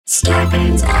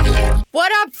Scarpins Audio.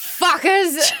 What up,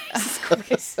 fuckers?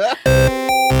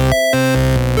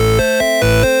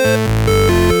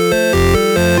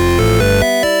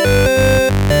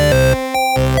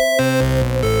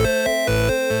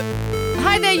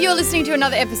 Hi there, you're listening to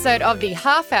another episode of the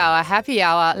Half Hour Happy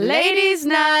Hour Ladies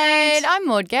Night. I'm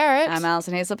Maud Garrett. I'm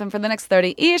Alison Hayslip, and for the next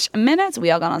 30-ish minutes, we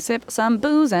all gonna sip some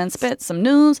booze and spit some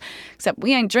news, except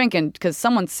we ain't drinking because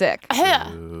someone's sick.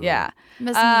 Yeah.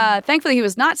 Thankfully, he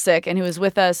was not sick, and he was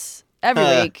with us every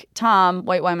week. Tom,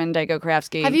 White Wyman, Dago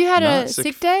Krafsky. Have you had Not a sick.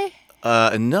 sick day?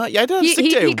 No, yeah, I did have a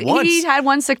sick day once. He had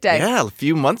one sick day. Yeah, a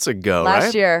few months ago, Last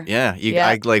right? year. Yeah, Yeah.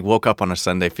 I woke up on a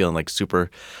Sunday feeling like super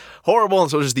horrible, and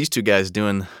so it was just these two guys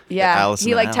doing Yeah, Allison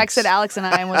he and like Alex. texted Alex and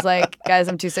I and was like, "Guys,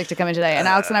 I'm too sick to come in today." And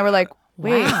Alex and I were like,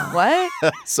 "Wait, what?"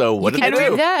 So what did Can they we do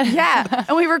do? that? Yeah,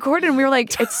 and we recorded and we were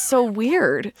like, "It's so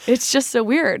weird. It's just so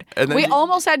weird." And then We you-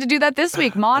 almost had to do that this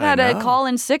week. Maud I had to know. call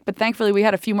in sick, but thankfully we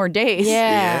had a few more days.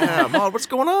 Yeah. Yeah, Maud, what's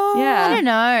going on? Yeah. I don't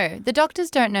know. The doctors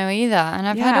don't know either. And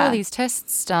I've had Yeah. all these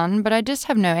tests done, but I just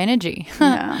have no energy.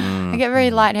 Yeah. I get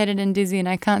very lightheaded and dizzy, and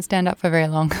I can't stand up for very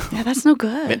long. Yeah, that's no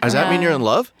good. Does that mean you're in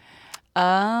love? Oh,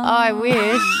 I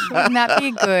wish. Wouldn't that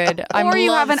be good? Or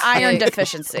you have an iron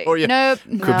deficiency. deficiency. Or you? Nope.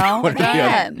 No, one or the other.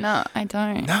 man. No, I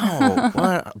don't. No.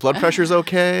 What? Blood pressure's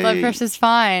okay. Blood pressure's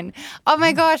fine. Oh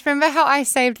my gosh, remember how I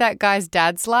saved that guy's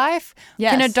dad's life?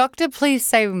 Yes. Can a doctor please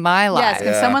save my life? Yes,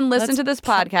 can someone listen to this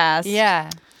podcast? Yeah.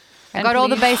 I And got all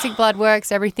the please- basic blood works.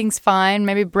 Everything's fine.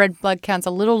 Maybe red blood count's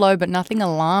a little low, but nothing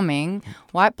alarming.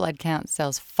 White blood count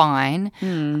cells fine.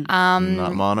 Not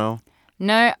mono.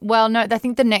 No, well, no. I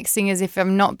think the next thing is if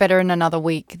I'm not better in another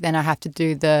week, then I have to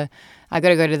do I got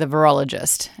to go to the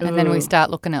virologist, and then we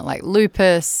start looking at like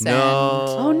lupus. No.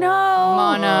 Oh no.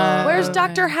 Mono. Where's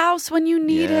Dr. House when you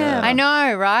need Yeah. him? I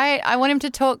know, right? I want him to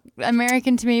talk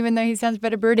American to me, even though he sounds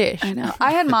better British. I know.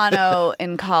 I had mono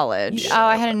in college. Oh,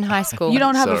 I had it in high school. You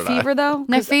don't have So a did I. fever though?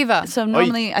 No 'Cause- fever. So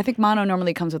normally, I think mono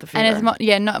normally comes with a fever. And it's not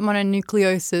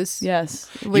mononucleosis, yes.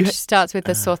 which starts with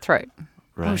a sore throat.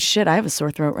 Oh shit! I have a sore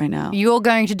throat right now. You're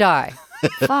going to die.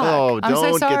 Fuck. Oh, I'm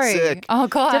don't so sorry. get sick. Oh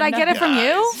God. Did I no. get it from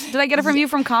you? Did I get it from you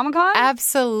from Comic-Con?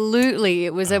 Absolutely.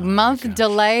 It was a month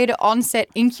delayed onset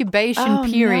incubation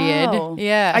period. No.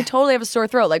 Yeah. I totally have a sore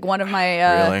throat. Like one of my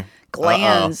Really?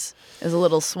 glands is a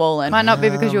little swollen. Might not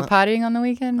be because you were partying on the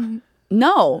weekend.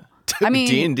 No. I mean,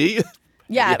 D&D?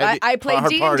 yeah, Yeah, I played hard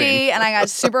D&D partying. and I got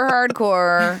super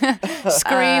hardcore.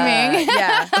 Screaming.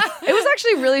 Yeah. It was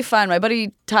actually really fun. My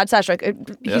buddy Todd Sashwick,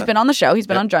 he's Yeah. been on the show. He's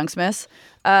been on Drunksmiths.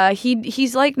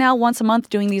 He's like now once a month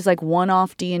doing these like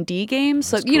one-off D&D games.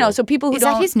 So, you know, cool. so people who Is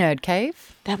don't... that his nerd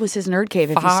cave? That was his nerd cave.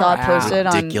 If you Far saw it out. posted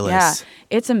on, Ridiculous. yeah,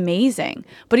 it's amazing.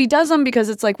 But he does them because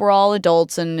it's like we're all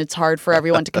adults and it's hard for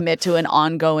everyone to commit to an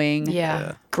ongoing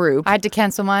Yeah. group. I had to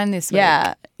cancel mine this week.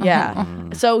 Yeah, yeah.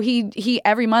 So he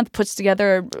every month puts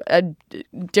together a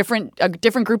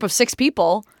different group of 6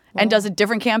 people and does a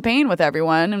different campaign with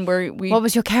everyone. And we What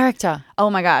was your character? oh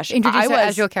my gosh, Introduce I her was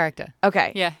as your character.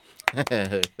 okay. Yeah.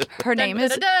 Her name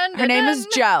is dun, her name is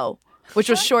Jo, which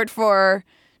was short for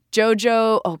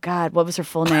JoJo. Oh God, what was her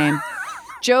full name?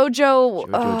 JoJo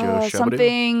Shabadoo?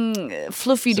 something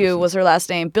Fluffy Doo was her last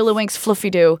name. Billowinks Fluffy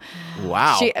Doo.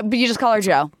 Wow. But you just call her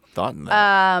Jo. Thought in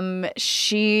that.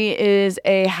 She is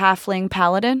a halfling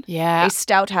paladin. Yeah. A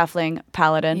stout halfling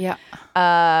paladin. Yeah.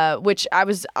 Which I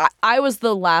was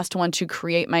the last one to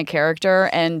create my character,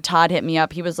 and Todd hit me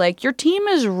up. He was like, "Your team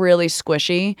is really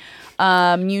squishy.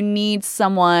 You need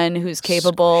someone who's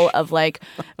capable of like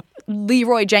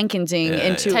Leroy Jenkinsing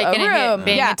into Taking a room, hit,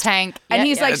 being a tank. And Yeah,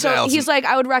 he's yeah. like, That's so Allison. he's like,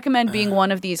 I would recommend being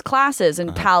one of these classes.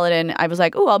 And paladin, I was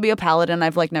like, oh, I'll be a paladin.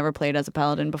 I've like never played as a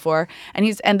paladin before. And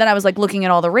then I was like looking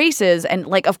at all the races, and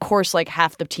like of course like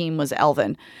half the team was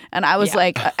elven, and I was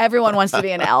like, everyone wants to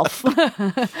be an elf.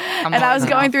 And I was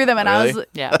going through them, and I was Really?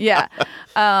 Yeah.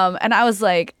 and I was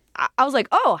like,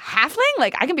 oh, halfling?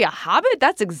 Like, I can be a hobbit?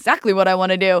 That's exactly what I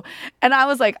want to do. And I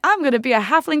was like, I'm going to be a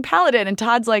halfling paladin. And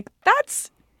Todd's like, that's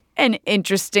an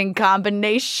interesting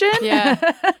combination. Yeah.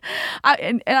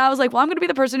 And I was like, well, I'm going to be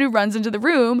the person who runs into the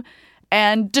room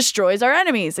and destroys our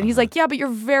enemies. And he's like, yeah, but you're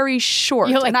very short.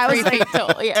 You're like and I was 3 like, feet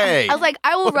tall. Yeah. Hey. I was like,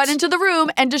 I will run into the room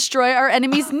and destroy our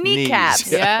enemies' kneecaps.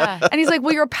 Yeah. And he's like,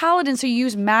 well, you're a paladin, so you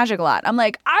use magic a lot. I'm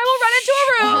like, I will run into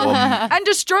a room and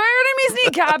destroy our enemies'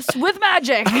 kneecaps with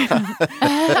magic.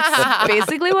 That's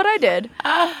basically what I did.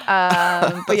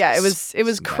 But yeah, it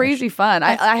was crazy fun.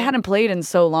 I hadn't played in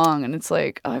so long, and it's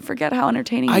like, oh, I forget how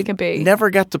entertaining it can be. Never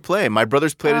got to play. My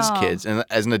brothers played as kids, and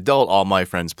as an adult, all my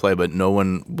friends play, but no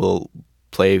one will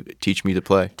teach me to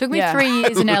play. Took me Yeah. 3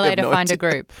 years in LA to no find a idea.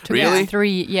 group. Took me Really?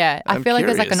 3, yeah. I I'm feel like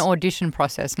there's like an curious. audition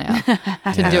process now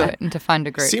to do it and to find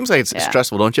a group. Seems like it's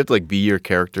stressful. Don't you have to like be your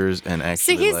characters and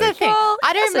actually? See, here's the like, thing. Well,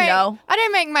 I yes don't and no.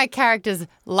 make my characters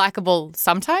likable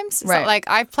sometimes. Right. So, like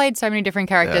I've played so many different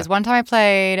characters. Yeah. One time I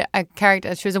played a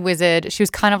character. She was a wizard. She was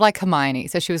kind of like Hermione,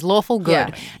 so she was lawful good,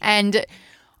 Yeah. and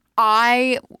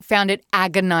I found it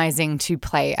agonizing to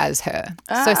play as her.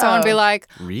 So someone would be like,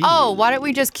 "Oh, why don't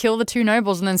we just kill the 2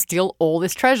 nobles and then steal all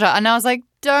this treasure?" And I was like,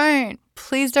 "Don't,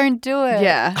 please, don't do it.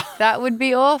 Yeah. that would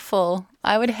be awful.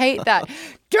 I would hate that."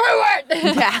 Do it.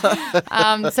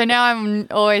 Yeah. So now I'm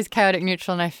always chaotic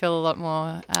neutral, and I feel a lot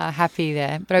more happy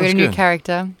there. But I got That's a new good.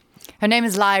 character. Her name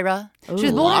is Lyra. She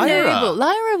was born a Lyra. noble.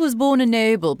 Lyra was born a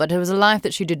noble, but it was a life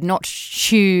that she did not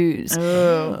choose.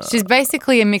 She's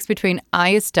basically a mix between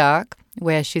Arya Stark,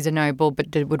 where she's a noble but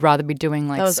would rather be doing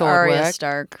like That was sword Arya work.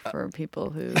 Stark for people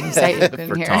who You say it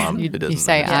For here. Tom, You, who doesn't you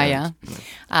say know. Arya.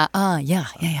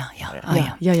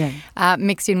 Yeah.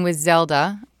 Mixed in with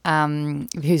Zelda,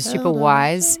 who's super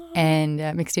wise, and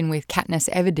mixed in with Katniss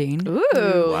Everdeen.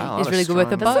 Ooh. Wow, He's really good with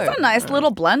the strong- bow. That's a nice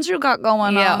little blend you got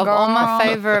going Yeah, on, of all my girl.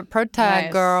 favorite protag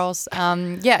Nice. girls.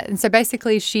 And so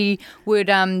basically she would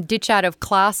ditch out of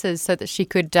classes so that she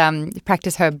could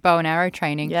practice her bow and arrow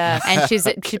training. Yes. And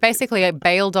she basically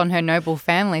bailed on her noble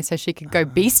family so she could go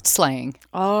beast slaying.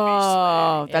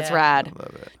 Oh, that's rad.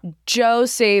 Jo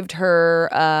saved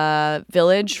her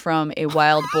village from a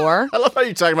wild boar. I love how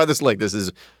you're talking about this like this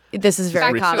is. This is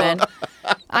very Factual. common.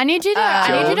 I need you to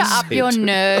up your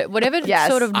nerd, whatever Yes.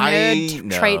 sort of I nerd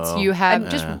know. traits you have,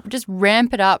 just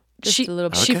ramp it up just a little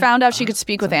bit. She found out she could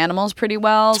speak with animals pretty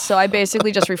well, so I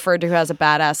basically just referred to her as a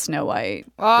badass Snow White.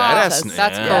 Oh, Badass,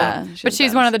 that's cool. yeah. But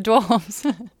she's one of the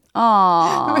dwarves.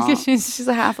 Aww. Because She's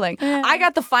a halfling. I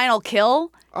got the final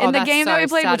kill in the that's game that so we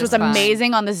played, which was satisfying.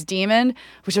 amazing on this demon,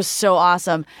 which was so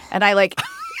awesome. And I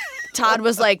Todd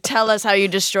was like, "Tell us how you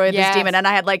destroyed Yes. this demon." And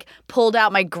I had pulled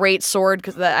out my great sword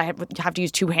because I have to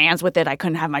use 2 hands with it. I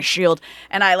couldn't have my shield.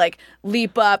 And I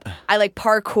leap up. I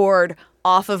parkoured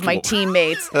off of my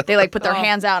teammates. They put their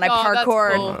hands out, and I Oh, that's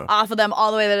parkoured cool. off of them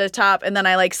all the way to the top. And then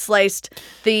I sliced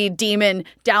the demon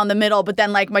down the middle. But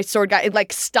then my sword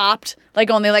stopped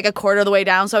only a quarter of the way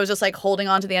down. So I was just holding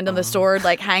on to the end of the sword,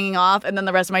 hanging off. And then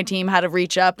the rest of my team had to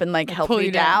reach up and help Pull me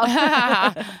you down.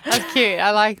 That's cute. I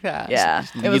like that. Yeah,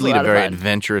 it You was lead a a lot very of fun.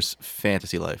 adventurous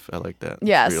fantasy life. I like that.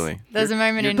 Yes. Really. There's a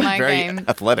moment in You're my very game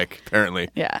athletic, apparently.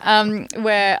 Yeah.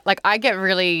 where I get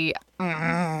really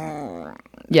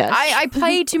Yes. I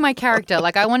play to my character.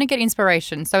 I want to get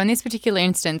inspiration. So in this particular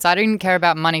instance, I didn't care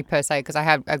about money per se because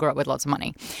I grew up with lots of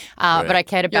money. But I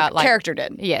cared Your about character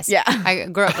did. Yes. Yeah. I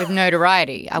grew up with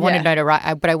notoriety. I wanted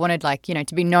notoriety, but I wanted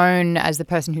to be known as the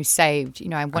person who saved.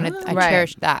 I Right.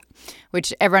 cherished that,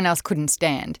 which everyone else couldn't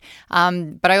stand.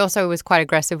 But I also was quite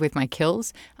aggressive with my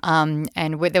kills. And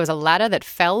there was a ladder that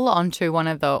fell onto one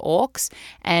of the orcs,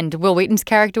 and Will Wheaton's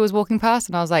character was walking past,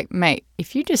 and I was like, "Mate,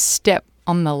 if you just step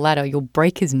on the ladder, you'll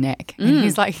break his neck." And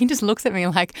he just looks at me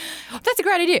like, "That's a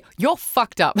great idea. You're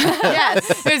fucked up." Yes.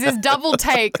 It was this double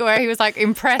take where he was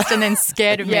impressed and then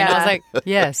scared of me. And I was like,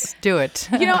 "Yes, do it."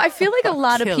 I feel like a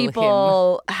lot of Kill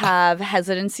people have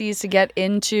hesitancies to get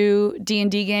into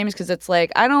D&D games because it's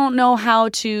I don't know how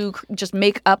to just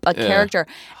make up a character.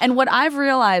 And what I've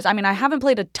realized, I haven't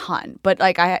played a ton, but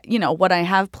what I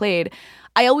have played,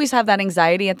 I always have that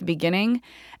anxiety at the beginning.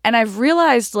 And I've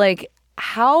realized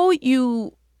how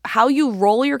you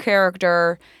roll your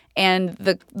character and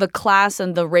the class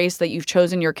and the race that you've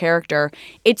chosen your character,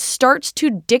 it starts to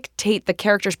dictate the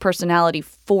character's personality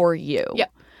for you.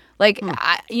 Yep.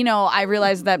 I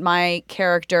realized that my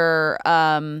character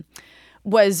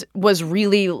was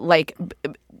really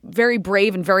very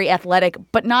brave and very athletic,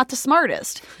 but not the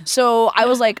smartest. So I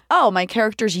was like, oh, my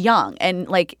character's young and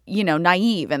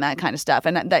naive and that kind of stuff.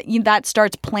 And that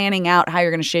starts planning out how you're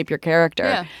going to shape your character.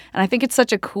 Yeah. And I think it's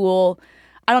such a cool,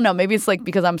 I don't know, maybe it's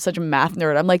because I'm such a math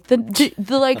nerd. I'm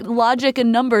the logic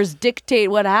and numbers dictate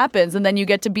what happens. And then you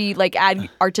get to be add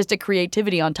artistic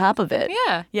creativity on top of it.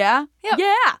 Yeah. Yeah? Yep.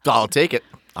 Yeah. I'll take it.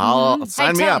 I'll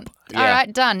sign me Tom, up. All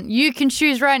right, done. You can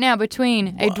choose right now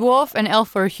between a dwarf, an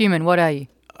elf, or a human. What are you?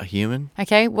 A human?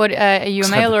 Okay. What are you, a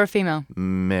male or a female?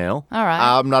 Male. All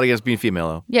right. I'm not against being female,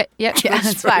 though. Yeah. Yeah,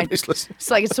 it's fine. Just listen.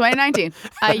 It's it's 2019.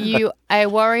 Are you a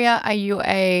warrior? Are you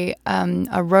a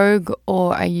rogue,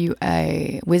 or are you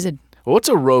a wizard? What's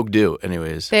a rogue do,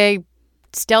 anyways? They're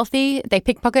stealthy. They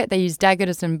pickpocket. They use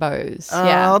daggers and bows.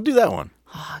 Yeah. I'll do that one.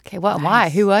 Okay. Well, why?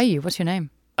 Who are you? What's your name?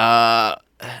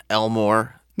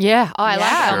 Elmore. Yeah. Oh, I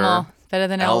like Yeah. Elmore. Better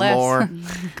than Elmore.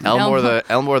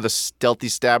 Elmore the stealthy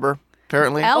stabber.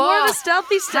 apparently. Elmore the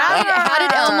stealthy stabber.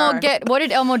 What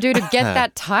did Elmore do to get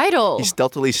that title? He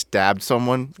stealthily stabbed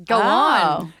someone Go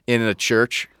on. in a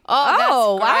church.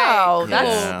 Oh, wow.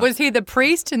 Yeah. Was he the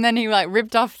priest and then he like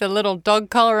ripped off the little dog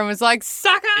collar and was like,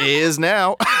 sucker? He is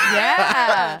now.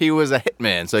 Yeah. He was a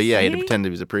hitman, so yeah, he had to pretend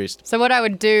he was a priest. So what I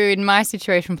would do in my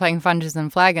situation playing Funches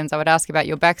and Flagons, I would ask about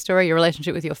your backstory, your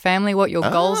relationship with your family, what your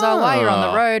goals are, why you're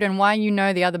on the road, and why you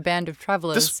know the other band of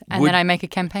travelers. And then I make a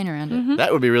campaign around it.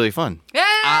 That would be really fun. Yeah,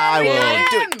 I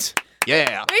will do it.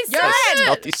 Yeah. We The said it.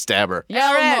 stealthy stabber.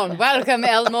 Elmore, welcome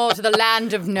Elmore to the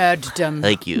land of nerddom.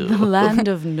 Thank you. Land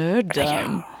of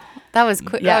nerddom. That was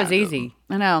quick. Yeah. That was easy.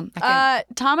 I know.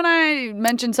 Tom and I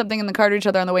mentioned something in the car to each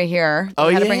other on the way here. Oh,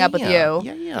 we had to yeah, bring up with yeah.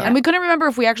 you. Yeah. And we couldn't remember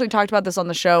if we actually talked about this on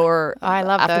the show or I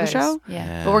love after those. the show.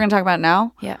 Yeah. But we're going to talk about it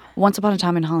now. Yeah. Once Upon a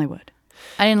Time in Hollywood.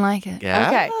 I didn't like it. Yeah.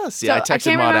 Okay. See, So I can't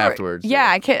texted Maud remember- afterwards. Yeah,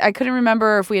 I couldn't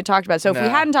remember if we had talked about it. So if we No.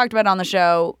 hadn't talked about it on the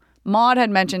show, Maud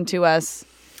had mentioned to us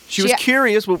She was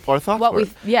curious what our thoughts what were. and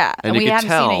you we could hadn't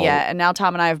tell. seen it yet. And now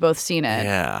Tom and I have both seen it.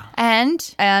 Yeah.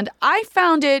 And I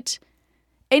found it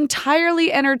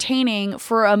entirely entertaining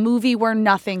for a movie where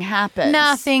nothing happens.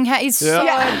 nothing. It's so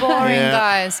Yeah. boring, Yeah.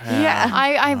 guys. Yeah.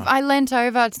 I leant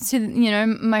over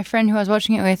to my friend who I was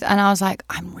watching it with, and I was like,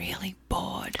 I'm really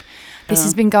bored. This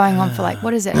has been going on for like,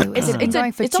 what is it? It's been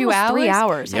going for 2 almost hours. 3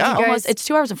 hours. Yeah. Almost, it's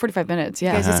 2 hours and 45 minutes.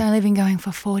 Yeah. Because it's only been going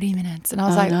for 40 minutes. And I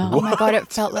was like, no. oh my God, it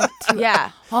felt like 2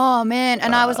 Yeah. Oh, man.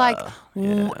 And I was like,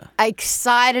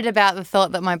 excited about the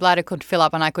thought that my bladder could fill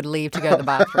up and I could leave to go to the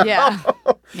bathroom. Yeah.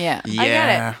 Yeah. I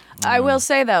get it. I will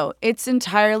say, though, it's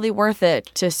entirely worth it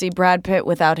to see Brad Pitt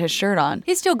without his shirt on.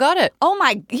 He still got it. Oh,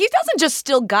 my. He doesn't just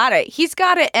still got it. He's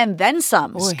got it and then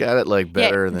some. He's got it like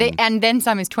better than. And then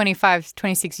some is 25,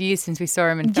 26 years since we saw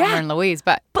him in Thelma and Louise.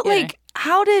 But But, you know. like,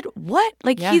 how did what?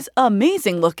 Like, Yeah. he's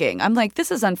amazing looking. I'm like,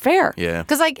 this is unfair. Yeah.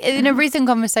 Because, like, in a recent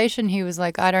conversation, he was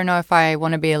like, I don't know if I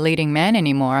want to be a leading man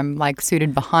anymore. I'm, like,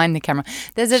 suited behind the camera.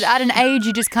 At an age,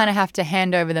 you just kind of have to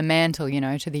hand over the mantle,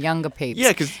 to the younger peeps.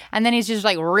 Yeah, 'cause- And then he's just,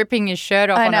 like, ripping his shirt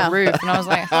off I on know. a roof. And I was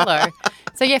like, hello.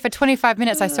 So, yeah, for 25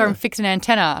 minutes, I saw him fix an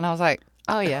antenna. And I was like,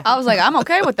 oh, yeah. I was like, I'm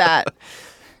okay with that.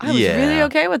 I was Yeah. really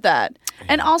okay with that.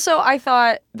 And also, I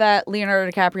thought that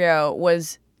Leonardo DiCaprio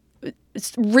was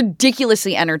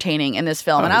ridiculously entertaining in this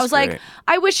film. Oh, and I he's was like, great.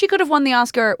 I wish he could have won the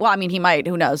Oscar. Well, I mean, he might.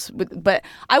 Who knows? But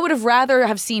I would have rather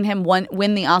have seen him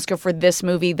win the Oscar for this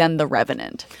movie than The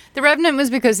Revenant. The Revenant was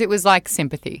because it was like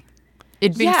sympathy.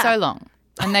 It'd been Yeah. so long.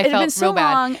 And they It'd felt been so real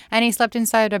bad. long. And he slept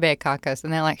inside a bear carcass.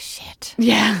 And they're like, shit.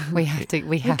 Yeah. We have to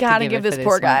We gotta give it this for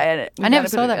poor one. guy I never an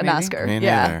saw that movie. Oscar. Me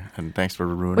Yeah. neither. And thanks for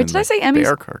ruining Wait, did I say the Emmy?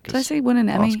 bear carcass. Did I say win an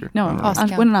Emmy? Oscar. No,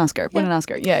 Oscar. win an Oscar. Win an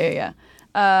Oscar. Yeah. Yeah.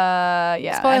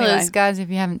 Spoilers, Anyway. guys, if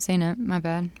you haven't seen it. My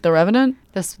bad. The Revenant?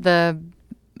 The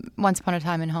Once Upon a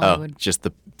Time in Oh, Hollywood. just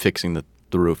the fixing the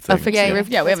roof thing.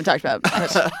 Yeah, we haven't talked about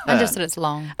it. And just that it's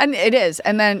long. And it is.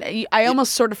 And then I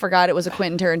almost sort of forgot it was a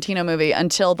Quentin Tarantino movie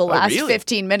until the last really?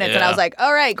 15 minutes. And I Yeah. was like,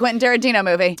 all right, Quentin Tarantino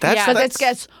movie. That's- Because it that's-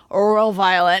 gets real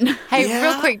violent. Hey, Yeah.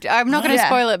 real quick, I'm not going to Yeah.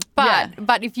 spoil it, Yeah.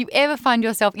 but if you ever find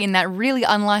yourself in that really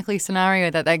unlikely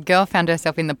scenario that girl found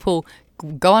herself in the pool,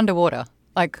 go underwater.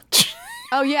 Like,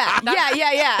 Oh, yeah.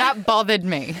 Yeah. that bothered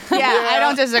me. Yeah, I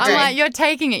don't disagree. I'm like, you're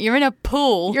taking it. You're in a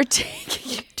pool. You're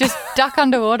taking just duck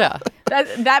underwater.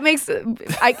 that makes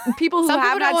people who Some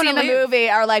have people don't not wanna seen the live. movie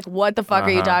are like, what the fuck are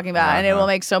you talking about? And it will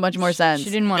make so much more sense. She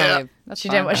didn't want to live. That's She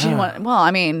fine. didn't want. Well,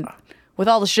 I mean, with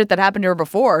all the shit that happened to her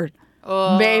before,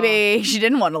 maybe she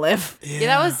didn't want to live.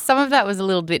 Yeah, some of that was a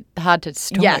little bit hard to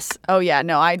stomach. Yes. Oh yeah.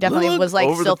 No, I definitely Look was like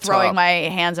over still the throwing top. my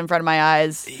hands in front of my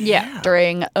eyes. Yeah.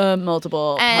 During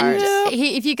multiple And parts.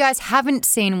 if you guys haven't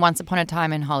seen Once Upon a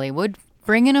Time in Hollywood,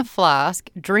 bring in a flask,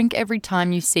 drink every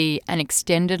time you see an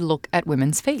extended look at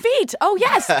women's feet. Feet. Oh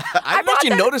yes. I brought actually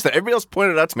that- noticed that. Everybody else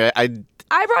pointed it out to me.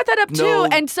 I brought that up No.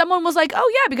 too, and someone was like,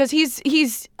 "Oh yeah, because he's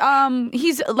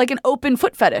like an open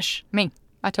foot fetish." Me.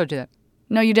 I told you that.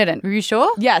 No, you didn't. Were you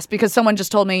sure? Yes, because someone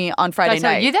just told me on Did Friday I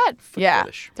tell night. you that? Yeah.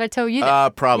 fetish. Did I tell you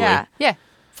that? Probably. Yeah. Yeah.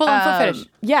 Full on foot fetish.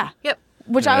 Yeah. Yep.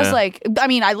 Which I was Yeah. like, I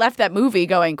mean, I left that movie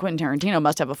going, Quentin Tarantino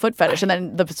must have a foot fetish. And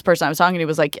then the person I was talking to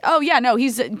was like, oh, yeah, no,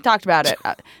 he's talked about it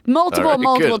multiple All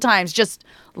right, good. times, just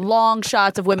long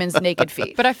shots of women's naked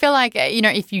feet. But I feel like,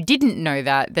 if you didn't know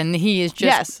that, then he is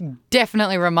just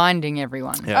definitely reminding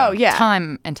everyone. Yeah. Oh, yeah.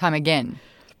 Time and time again.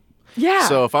 Yeah.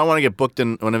 So if I want to get booked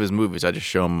in one of his movies, I just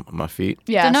show him my feet.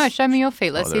 yes. So no, show me your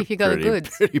feet. Let's see They're if you got the pretty-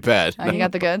 goods. Pretty bad. Oh, you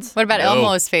got the goods? What about No.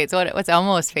 Elmo's feet? What's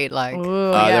Elmo's feet like?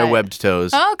 Ooh, They're webbed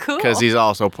toes. Oh, cool. Because he's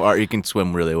also he can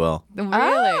swim really well. Really?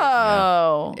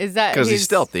 Oh. Is that Because he's his-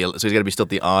 stealthy, so he's got to be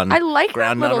stealthy on I like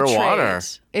ground that and little underwater.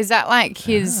 trait. Is that like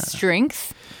his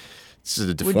strength? This is a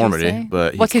would you deformity, say?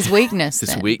 but What's his weakness?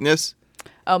 his then? weakness?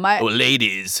 Oh,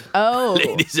 ladies. Oh.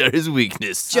 Ladies are his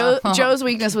weakness. Joe's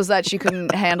weakness was that she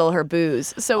couldn't handle her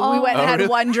booze. So we went and had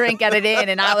one drink at it in,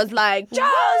 and I was like, Joe's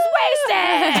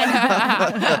wasted.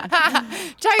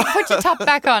 Joe, put your top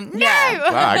back on. No.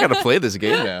 Wow, I got to play this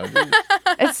game now.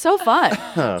 It's so fun.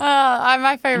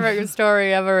 My favorite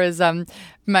story ever is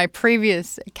my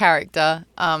previous character.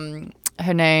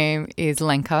 Her name is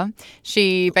Lenka.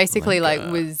 She basically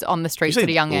was on the streets at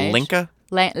a young age. Lenka?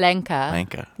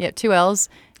 Lenka. Yeah, 2 L's.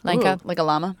 Lenka. Like a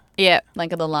llama? Yeah.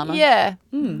 Lenka the llama? Yeah.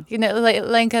 You know,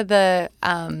 Lenka the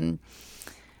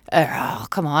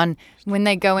come on. When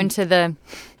they go into the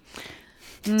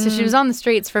So she was on the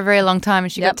streets for a very long time,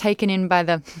 and she got taken in by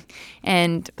the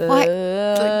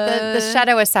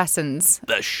shadow assassins.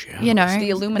 The shadow. You know, The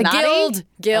Illuminati? the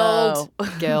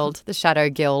guild, the shadow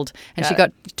guild, and she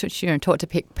got taught to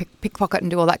pickpocket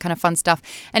and do all that kind of fun stuff.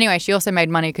 Anyway, she also made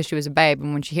money because she was a babe,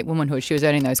 and when she hit womanhood, she was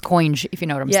earning those coins, if you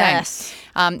know what I'm saying.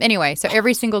 Anyway, so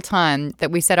every single time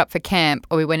that we set up for camp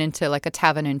or we went into like a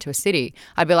tavern into a city,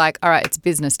 I'd be like, all right, it's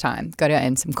business time. Go to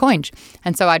earn some coins.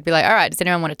 And so I'd be like, all right, does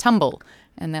anyone want to tumble?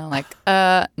 And they're like,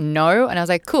 no. And I was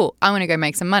like, cool, I'm going to go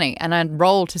make some money. And I'd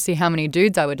roll to see how many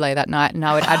dudes I would lay that night. And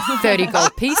I would add 30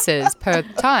 gold pieces per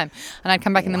time. And I'd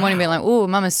come back in the morning and be like, oh,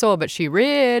 mama's sore, but she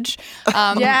rich.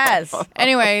 Yes.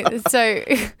 Anyway, so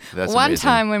one amazing.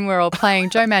 time when we're all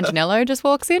playing, Joe Manganiello just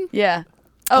walks in. Yeah.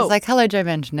 I was like, hello, Joe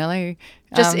Manganiello.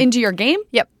 Just into your game?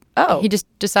 Yep. Oh. He just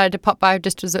decided to pop by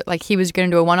just as like he was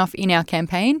going to do a one-off in our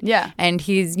campaign. Yeah. And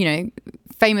his,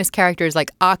 famous character is like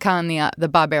Arkan the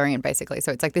barbarian, basically.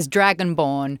 So it's like this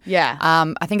dragonborn. Yeah.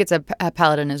 I think it's a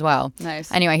paladin as well.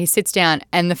 Nice. Anyway, he sits down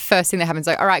and the first thing that happens is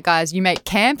like, all right, guys, you make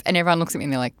camp. And everyone looks at me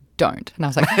and they're like, don't. And I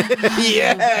was like,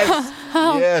 Yes.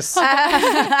 Yes.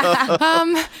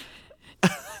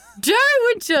 Joe,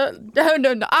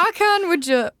 no, Arkan,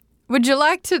 would you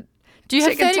like to... Do you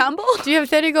have Take a 30, tumble? Do you have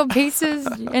 30 gold pieces?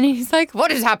 And he's like,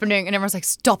 what is happening? And everyone's like,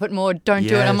 stop it, Maud, don't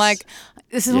do it. I'm Yes. like,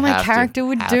 this is You what my have to. character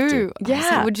would Have do. to. I was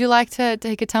like, Yeah. would you like to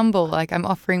take a tumble? Like, I'm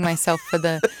offering myself for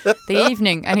the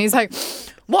evening. And he's like,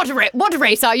 what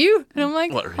race are you? And I'm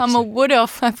like, What race I'm a wood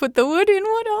elf. I put the wood in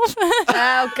wood elf.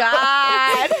 Oh,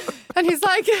 God. And he's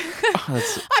like,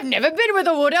 I've never been with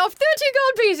a wood elf. 30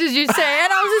 gold pieces, you say?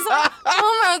 And I was just like,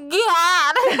 oh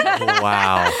my God.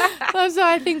 Wow. So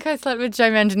I think I slept with Joe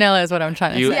Manganiello is what I'm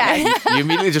trying to You, say. you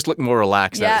immediately just look more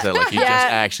relaxed. Yeah. Like you just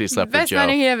actually slept Best with Joe.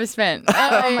 money he ever spent.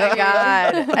 Oh, my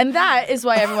God. And that is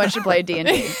why everyone should play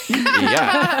D&D.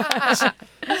 Yeah.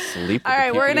 Sleep with All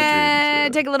right, the we're people going you to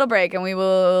dream take a little break, and we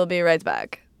will be right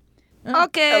back.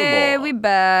 Okay, we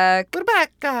back. We're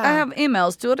back. I have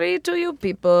emails to read to you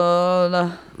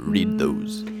people. Read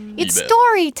those. It's Email.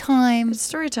 story time.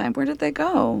 Story time. Where did they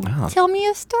go? Tell me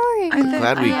a story.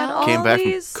 Glad we I had all came back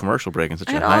these- from commercial break in such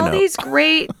I a had high all note. these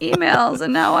great emails,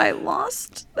 and now I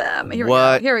lost them. Here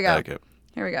What? we go. Here we go. Okay.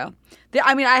 Here we go.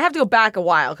 I mean, I have to go back a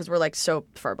while because we're like so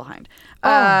far behind.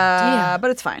 dear. But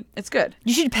it's fine. It's good.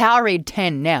 You should power read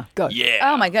 10 now. Go. Yeah.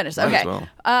 Oh my goodness. Might as Okay.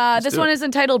 well. This do one it. is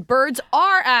entitled "Birds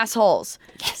Are Assholes."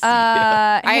 Yes.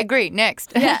 I agree.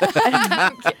 Next.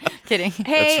 Yeah. Kidding.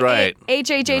 Hey, That's right.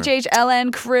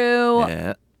 HHHHLN crew.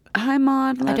 Yeah. Hi,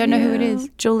 Maud. Love don't know who it you. is.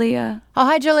 Julia. Oh,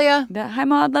 hi, Julia. Hi,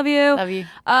 Maud. Love you. Love you.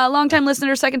 Long-time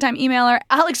listener, second-time emailer.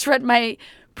 Alex read my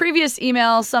previous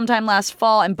email sometime last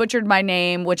fall and butchered my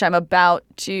name, which I'm about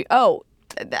to... Oh,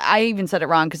 I even said it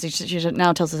wrong because she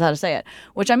now tells us how to say it,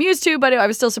 which I'm used to, but I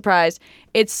was still surprised.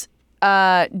 It's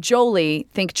Jolie,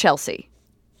 think Chelsea.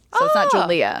 So it's not Oh,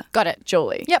 Julia. got it.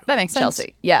 Jolie. Yep, that makes sense.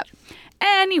 Chelsea. Yep.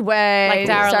 Anyway, Like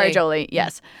Dara sorry, Lee. Jolie.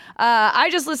 Yes. I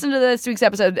just listened to this week's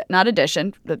episode, not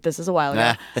edition, but this is a while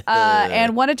ago,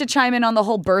 and wanted to chime in on the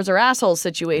whole birds are assholes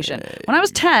situation. When I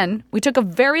was 10, we took a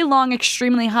very long,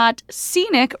 extremely hot,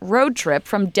 scenic road trip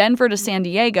from Denver to San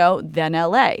Diego, then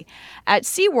LA. At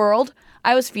SeaWorld,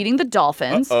 I was feeding the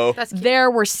dolphins. That's cute. There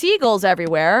were seagulls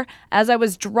everywhere. As I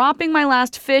was dropping my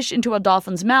last fish into a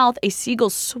dolphin's mouth, a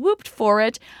seagull swooped for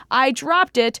it. I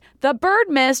dropped it. The bird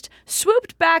missed,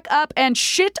 swooped back up, and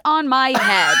shit on my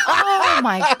head. Oh,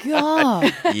 my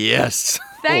God. Yes.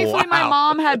 Thankfully, my Wow.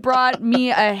 mom had brought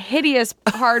me a hideous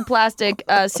hard plastic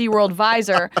SeaWorld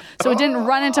visor, so it didn't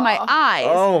run into my eyes.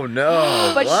 Oh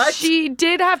no. But what? she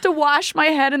did have to wash my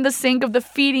head in the sink of the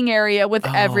feeding area with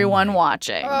everyone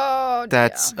watching. Oh,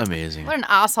 That's amazing. what an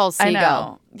asshole I seagull.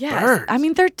 know. Yes. Birds. I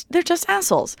mean, they're just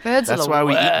assholes. Birds are That's the why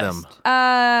we eat worst.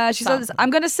 them. She says, I'm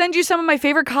going to send you some of my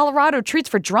favorite Colorado treats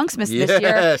for Drunksmith this year.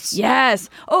 Yes. Yes.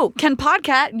 Oh, can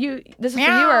Podcat, this is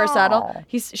for you, Aristotle.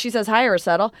 She says, hi,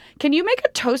 Aristotle. Can you make a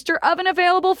toaster oven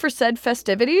available for said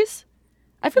festivities?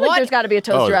 I feel like What? there's got to be a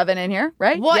toaster oven in here,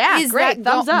 right? What yeah, is great.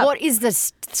 that? Thumbs up. What is the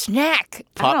snack?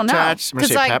 I don't know. Pop-Tarts? I'm going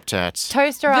to 'Cause, say like, Pep-Tats.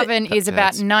 Toaster oven is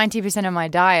about Pep-Tarts. 90% of my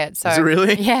diet. So Is it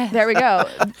really? Yeah. There we go.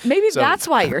 Maybe So- that's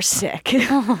why you're sick.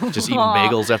 Just eating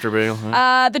bagels after bagel.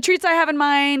 Huh? The treats I have in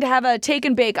mind have a take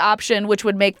and bake option, which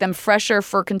would make them fresher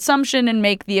for consumption and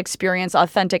make the experience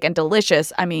authentic and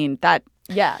delicious. I mean,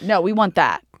 we want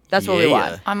that. That's what we Yeah.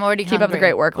 want. I'm already Keep up the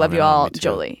great work. Love you man, all, me too.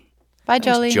 Jolie. Bye,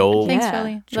 Jolie. Joel. Thanks, Yeah.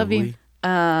 Jolie. Love you.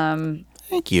 Jolie.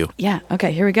 Thank you. Yeah.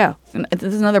 Okay, here we go.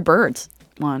 This is another birds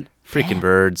one. Freaking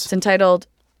birds. It's entitled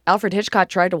Alfred Hitchcock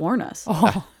Tried to Warn Us.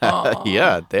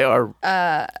 Yeah, they are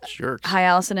jerks. Hi,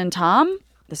 Allison and Tom.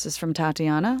 This is from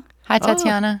Tatiana. Hi,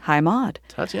 Tatiana. Hi, Maud.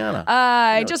 Tatiana.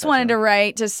 I just wanted to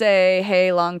write to say,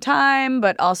 hey, long time,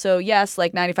 but also, yes,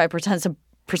 like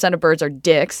 95% of birds are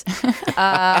dicks.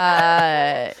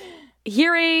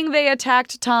 Hearing they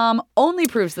attacked Tom only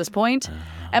proves this point.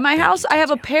 At my house, I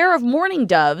have a pair of mourning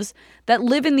doves that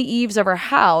live in the eaves of our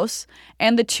house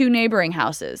and the two neighboring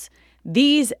houses.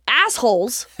 These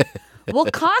assholes will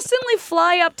constantly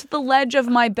fly up to the ledge of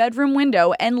my bedroom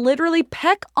window and literally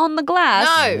peck on the glass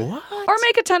No. or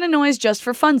make a ton of noise just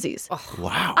for funsies.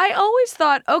 Wow. I always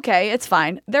thought, okay, it's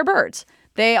fine. They're birds.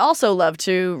 They also love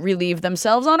to relieve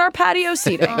themselves on our patio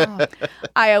seating.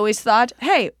 I always thought,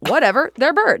 hey, whatever,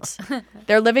 they're birds.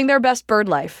 They're living their best bird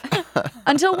life.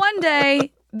 Until one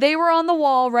day, they were on the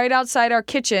wall right outside our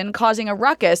kitchen causing a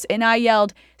ruckus, and I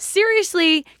yelled,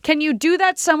 seriously, can you do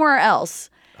that somewhere else?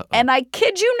 And I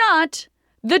kid you not,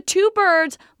 the two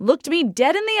birds looked me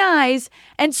dead in the eyes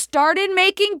and started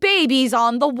making babies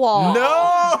on the wall.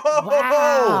 No!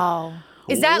 Wow.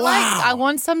 Is that like, I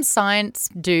want some science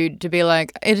dude to be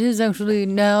like, it is actually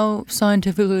now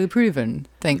scientifically proven,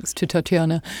 thanks to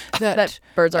Tatiana, That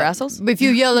birds are assholes? if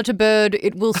you yell at a bird,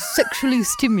 it will sexually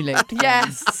stimulate them,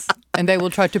 Yes. and they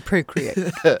will try to procreate.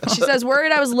 She says,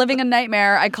 worried I was living a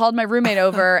nightmare. I called my roommate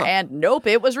over and nope,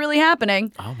 it was really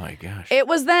happening. Oh my gosh. It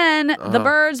was then the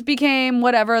birds became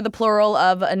whatever the plural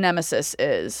of a nemesis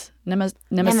is. Nemesis?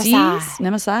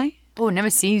 Nemesi? Oh,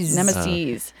 nemesis.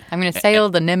 Nemesis. I'm going to sail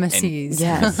the nemesis.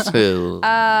 Yes. So-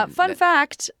 Fun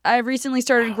fact, I recently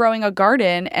started growing a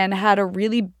garden and had a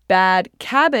really bad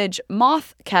cabbage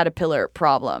moth caterpillar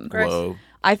problem. Whoa.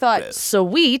 I thought,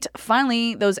 sweet,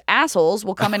 finally those assholes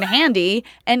will come in handy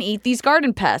and eat these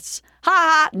garden pests. Ha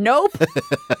ha, nope.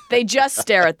 They just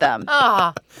stare at them.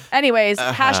 Ah, Anyways,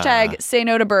 hashtag say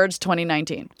no to birds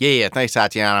 2019. Yeah. Thanks,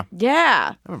 Tatiana.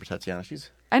 Yeah, I remember Tatiana. She's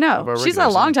I know. our She's a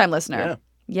regular longtime listener.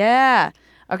 Yeah.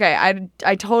 Okay,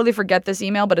 I totally forget this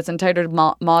email, but it's entitled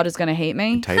Maud is Gonna Hate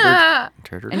Me. entitled.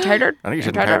 Entitled? I think you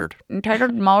said entitled.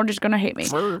 Entitled Maud is Gonna Hate me.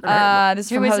 This is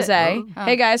Who from is it? Jose.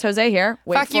 Hey guys, Jose here.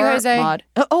 Wait Fuck for you, Jose. Maud.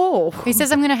 Oh. he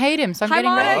says I'm going to hate him, so I'm Hi,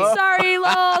 getting Maud. ready. I'm sorry,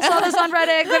 lol. Saw this on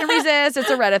Reddit. Couldn't resist. It's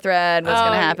a Reddit thread. What's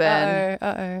gonna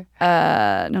happen?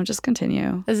 Uh-oh. No, just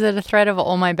continue. Is it a thread of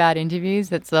all my bad interviews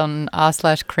that's on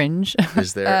r/cringe?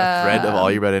 Is there a thread of all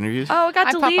your bad interviews? Oh, it got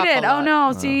I pop up a deleted. Oh lot.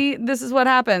 no. See, this is what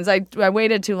happens. I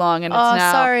waited too long and it's Oh,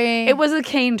 now. sorry. It was a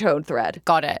cane toad thread,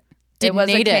 Got it. Didn't was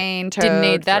a need cane it. Didn't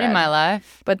need toad that in thread. my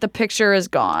life. but the picture is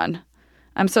gone.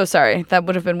 I'm so sorry. That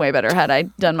would have been way better had I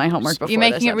done my homework before. You're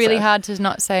making this it really episode. hard to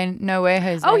not say no way,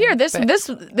 Jose. Oh, here, this but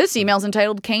this email's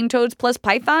entitled "Cane toads plus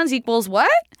pythons equals what?"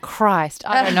 Christ,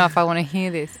 I don't know if I want to hear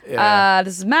this.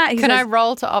 This is Matt. He Can I says,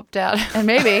 roll to opt out? And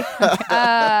maybe.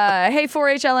 Hey,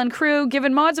 4HLN crew,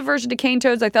 given Maud's aversion to cane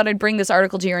toads, I thought I'd bring this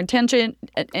article to your intention.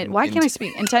 Why can't I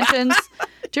speak? Intentions?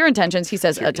 To your intentions, he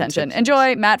says attention.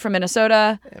 Enjoy, Matt from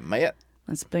Minnesota. Maya.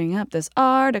 Let's bring up this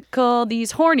article.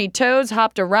 These horny toads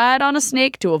hopped a ride on a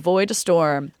snake to avoid a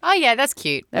storm. Oh yeah, that's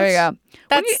cute. There you go.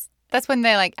 That's when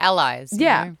they're like allies. you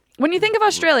Yeah. know? When you think of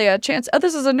Australia,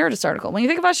 this is a Nerdist article. When you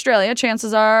think of Australia,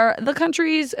 chances are the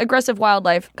country's aggressive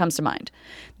wildlife comes to mind.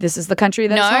 This is the country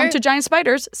that is No. home to giant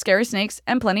spiders, scary snakes,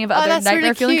 and plenty of Oh, other that's really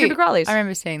nightmare-feeling cute. creepy crawlies. I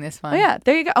remember seeing this one. Oh, yeah.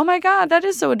 There you go. Oh, my God. That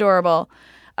is so adorable.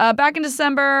 Back in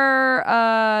December,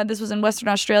 this was in Western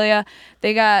Australia,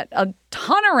 they got a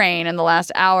ton of rain in the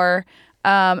last hour,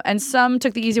 and some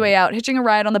took the easy way out, hitching a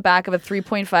ride on the back of a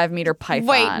 3.5-meter python.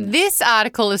 Wait, this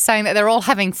article is saying that they're all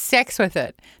having sex with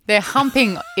it. They're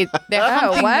humping it. They're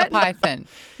humping what? the python.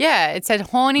 Yeah, it said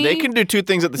horny. They can do two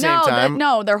things at the same time.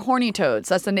 No, they're horny toads.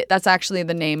 That's actually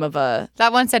the name of a...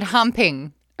 That one said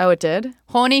humping. Oh, it did?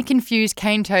 Horny, confused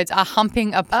cane toads are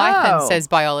humping a python, Oh. says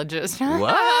biologist.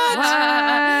 What?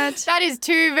 That is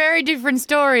two very different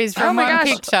stories from Oh my one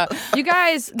gosh. picture. You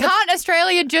guys... Can't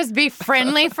Australia just be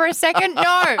friendly for a second? No.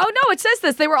 Oh, no, it says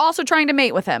this. They were also trying to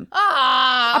mate with him.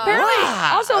 Ah.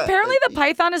 Apparently the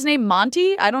python is named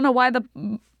Monty. I don't know why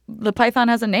the python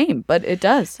has a name, but it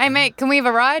does. Hey, mate, can we have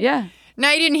a ride? Yeah. No,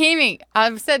 you didn't hear me.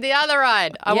 I've said the other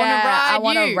ride. I want to ride you. I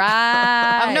want to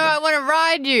ride. No, I want to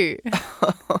ride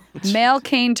you. Male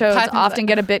cane toads Python's often like-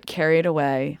 get a bit carried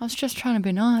away. I was just trying to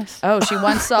be nice. Oh, she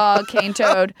once saw a cane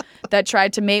toad that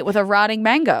tried to mate with a rotting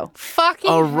mango. Fucking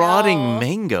A hell. rotting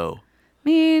mango. I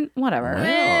mean, whatever.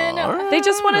 All right. They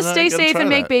just want to I stay gotta safe try and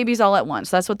make that. babies all at once.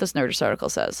 That's what this Nerdist article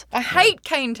says. I hate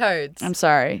cane toads. I'm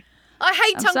sorry. I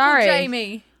hate I'm Uncle sorry.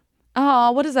 Jamie.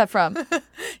 Oh, what is that from?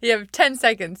 You have 10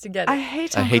 seconds to get it. I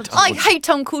hate I hate I hate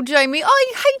Uncle Jamie.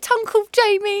 I hate Uncle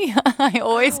Jamie. I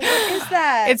always. What is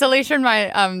that? It's Alicia and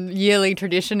my yearly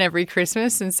tradition every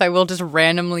Christmas, and so we'll just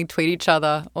randomly tweet each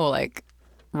other or like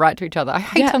write to each other. I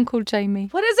hate Yeah. Uncle Jamie.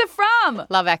 What is it from?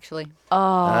 Love Actually.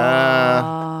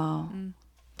 Oh,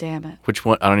 damn it. Which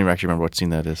one? I don't even actually remember what scene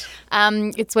that is.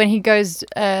 It's when he goes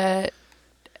to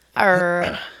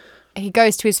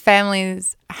his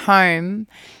family's home,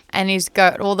 and he's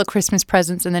got all the Christmas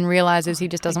presents, and then realizes he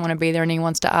just doesn't want to be there, and he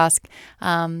wants to ask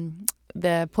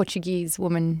the Portuguese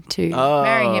woman to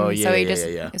marry him. yeah, So he yeah, just,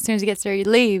 yeah. as soon as he gets there, he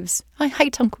leaves. I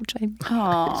hate Uncle Jamie.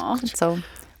 Oh. That's all.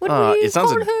 What it we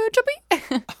sounds call like- her,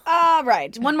 Chubby? All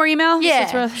right. One more email? Yeah.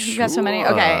 Since we've got so many.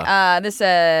 Sure. Okay. This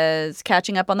says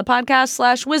catching up on the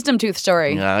podcast / wisdom tooth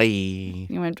story. Aye.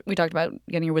 We talked about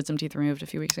getting your wisdom teeth removed a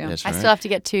few weeks ago. That's I right. still have to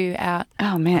get 2 out.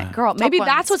 Oh, man. Girl, maybe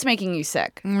ones. that's what's making you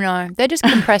sick. No, they're just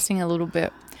compressing a little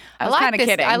bit. I was like kinda this.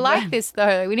 kidding, I like but- this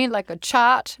though. We need like a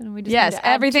chart, and we just Yes, need to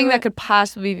add everything to that it. could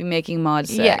possibly be making Maud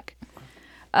Yeah. sick.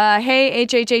 Hey,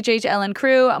 HHHHLN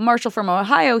crew. Marshall from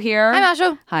Ohio here. Hi,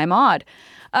 Marshall. Hi, Maud.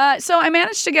 So I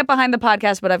managed to get behind the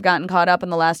podcast, but I've gotten caught up in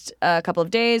the last couple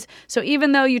of days. So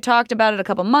even though you talked about it a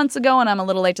couple months ago and I'm a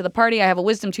little late to the party, I have a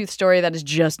wisdom tooth story that is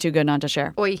just too good not to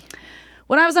share. Oi.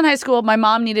 When I was in high school, my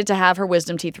mom needed to have her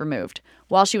wisdom teeth removed.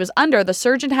 While she was under, the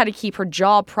surgeon had to keep her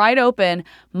jaw pried open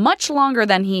much longer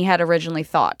than he had originally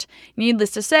thought.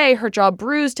 Needless to say, her jaw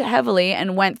bruised heavily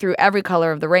and went through every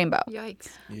color of the rainbow. Yikes.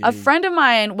 A friend of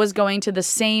mine was going to the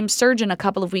same surgeon a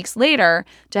couple of weeks later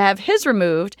to have his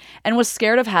removed and was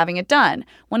scared of having it done.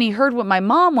 When he heard what my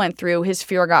mom went through, his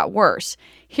fear got worse.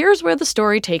 Here's where the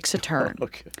story takes a turn.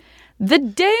 Okay. The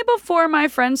day before my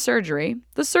friend's surgery,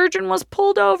 the surgeon was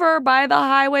pulled over by the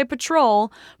highway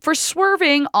patrol for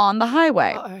swerving on the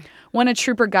highway. When a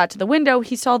trooper got to the window,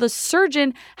 he saw the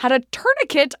surgeon had a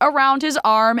tourniquet around his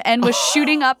arm and was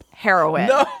shooting up heroin.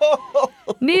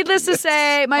 Needless to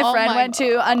say, my friend my went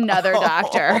to another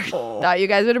doctor. Thought you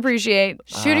guys would appreciate.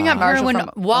 Shooting up Marshall heroin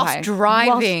from whilst Ohio. driving.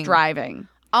 Whilst driving.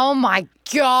 Oh my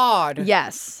God.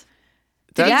 Yes.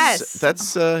 That's,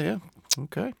 Yes. yeah.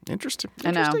 Okay. Interesting.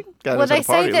 I know. Interesting. Got Well, us at they a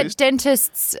party, say at that least.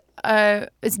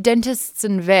 dentists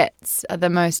and vets are the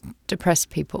most depressed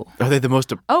people. Are they the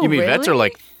most? Oh, you mean vets are really?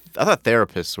 like? I thought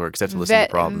therapists were because they have to listen to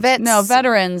problems. Vets, No,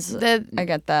 veterans. The I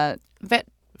get that.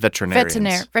 Veterinarians.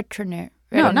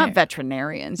 No, not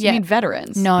veterinarians. You Yeah. mean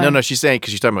veterans. No, No, she's saying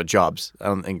because she's talking about jobs. I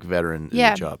don't think veteran is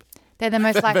Yeah. a job. they're the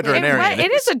most likely. Veterinarian.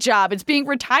 It is a job. It's being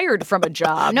retired from a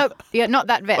job. No, yeah, not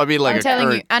that vet. I mean, like I'm a telling you,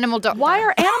 current- animal doctor. Why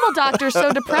are animal doctors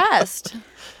so depressed?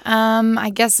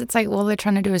 I guess it's like all they're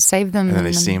trying to do is save them, And then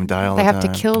they see 'em die all They the have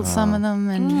time. to kill some of them,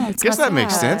 and I it's guess not that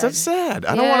makes sense. sad. That's sad.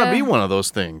 I don't want to Yeah. be one of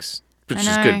those things. Which I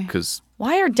is know. good because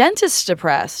Why are dentists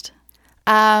depressed?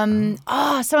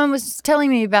 Someone was telling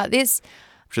me about this.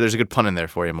 I'm sure there's a good pun in there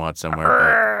for you, Maud,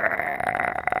 somewhere.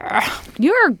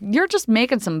 You're just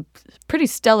making some pretty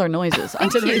stellar noises. on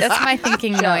today's- That's my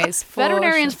thinking noise. for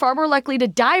Veterinarians far more likely to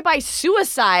die by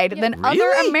suicide than other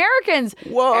Really? Americans.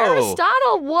 Whoa.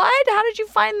 Aristotle, what? How did you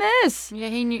find this? sure. Yeah,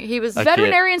 he knew he was. Okay.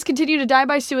 Veterinarians continue to die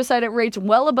by suicide at rates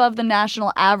well above the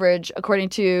national average, according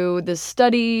to the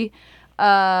study.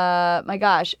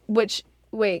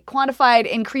 Quantified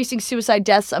increasing suicide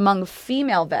deaths among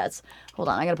female vets. Hold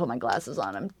on, I gotta put my glasses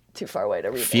on. I'm too far away to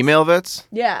read this. Female vets?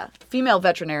 Yeah, female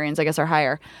veterinarians, I guess, are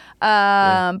higher.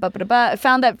 It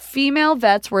found that female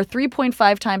vets were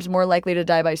 3.5 times more likely to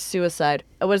die by suicide.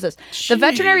 What is this? The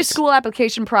veterinary Jeez. school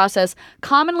application process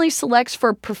commonly selects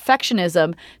for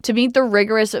perfectionism to meet the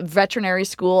rigorous veterinary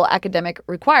school academic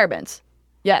requirements.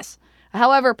 Yes.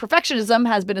 However, perfectionism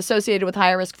has been associated with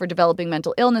higher risk for developing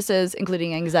mental illnesses,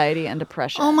 including anxiety and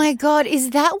depression. Oh my God,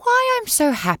 is that why I'm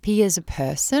so happy as a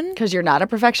person? Because you're not a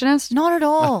perfectionist? Not at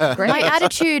all. My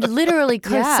attitude literally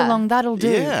coasts Yeah. along. That'll do.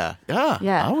 Yeah.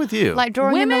 Yeah. I'm with you. Like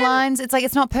drawing in Women- the lines. It's like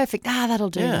it's not perfect. That'll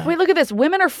do. Yeah. Wait, look at this.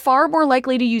 Women are far more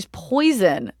likely to use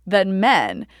poison than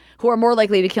men, who are more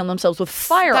likely to kill themselves with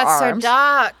firearms. That's so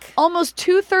dark. Almost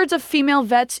 2/3 of female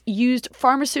vets used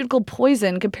pharmaceutical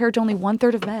poison compared to only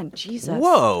 1/3 of men. Jesus.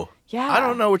 Whoa. Yeah. I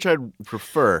don't know which I'd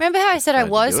prefer. Remember how I said I Tried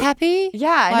to was do it. happy? Yeah,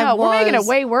 I know. We're making it was.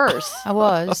 way worse. I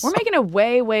was. We're making it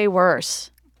way, way worse.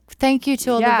 thank you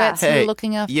to all the vets who are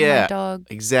looking after my dog.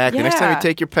 Exactly. Next time Yeah. you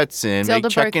take your pets in, Zelda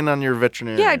check in on your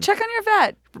veterinarian. Yeah, check on your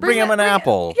vet. Bring him an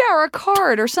apple. Yeah, or a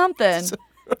card or something.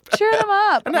 Cheer them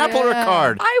up. An apple or a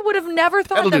card. I would have never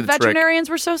thought That'll do that the trick. veterinarians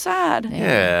were so sad.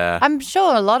 Yeah. I'm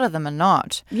sure a lot of them are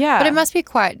not. Yeah. But it must be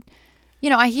quite,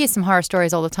 I hear some horror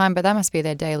stories all the time, but that must be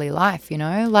their daily life,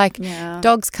 Like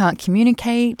dogs can't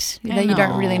communicate. You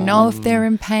don't really know if they're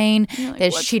in pain. Like,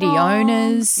 There's what's shitty wrong?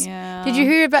 owners. Yeah. Did you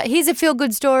hear about, here's a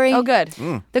feel-good story. Oh, good.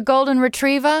 The golden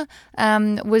retriever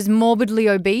was morbidly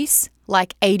obese,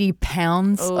 like 80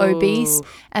 pounds obese.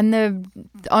 And the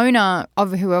owner,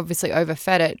 who obviously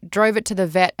overfed it, drove it to the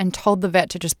vet and told the vet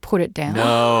to just put it down.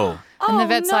 No. And the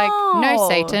vet's like, no,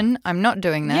 Satan, I'm not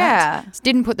doing that. Yeah.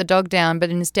 Didn't put the dog down,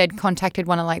 but instead contacted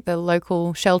one of like the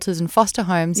local shelters and foster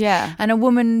homes. Yeah. And a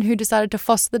woman who decided to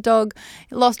foster the dog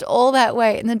lost all that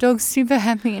weight and the dog's super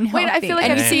happy and healthy. Wait, I feel like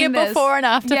and I've you see a seen this. before and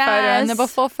after photo. And the Yes.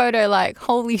 before photo, like,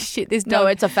 holy shit, this dog. No,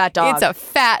 it's a fat dog. It's a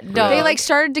fat dog. They like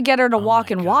started to get her to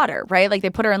walk in water, right? Like they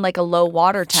put her in like a low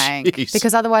water tank. Jeez.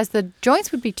 because otherwise the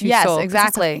joints would be too Yes, sore. 'cause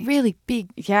exactly. It's a really big.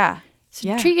 Yeah.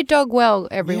 Yeah. Treat your dog well,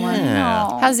 everyone. Yeah.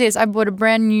 No. How's this? I bought a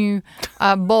brand new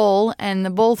ball and the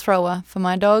ball thrower for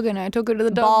my dog, and I took it to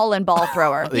the dog. Ball and ball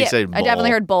thrower. They say I definitely ball.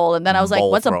 heard bowl, and then I was like,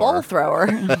 Ball "What's a ball thrower.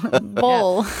 thrower?"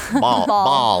 Ball. Ball.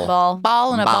 Ball.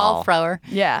 Ball and a ball Ball. thrower.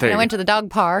 Yeah. There And I you went to the dog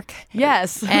park.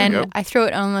 Yes. And go. I threw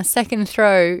it on the second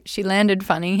throw. She landed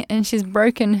funny, and she's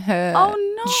broken her Oh,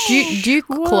 no. Duke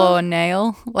claw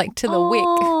nail, like to the wick.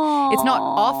 It's not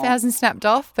off, it Oh. hasn't snapped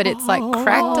off, but it's like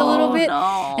cracked a little bit.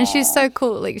 no. And she's so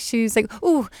cool. Like she's like,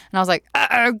 ooh, and I was like,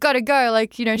 gotta go.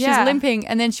 Like she's Yeah. limping,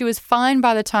 and then she was fine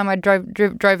by the time I drove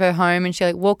her home, and she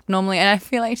like walked normally. And I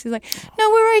feel like she's like, no,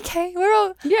 we're okay. We're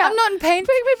all. Yeah. I'm not in pain.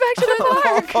 Bring me back to the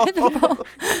park.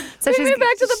 So Bring me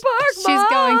back to the park, She's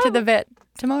going to Mom. the vet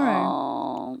tomorrow.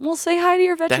 Oh, well, say hi to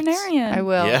your veterinarian. I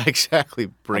will. Yeah, exactly.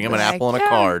 Bring him an like, apple and a Yeah,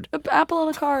 card. An apple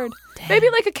and a card. Maybe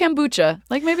like a kombucha.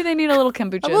 Like maybe they need a little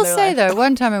kombucha. I in will their say life. though,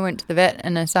 one time I went to the vet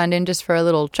and I signed in just for a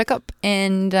little checkup,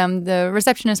 and the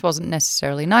receptionist wasn't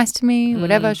necessarily nice to me.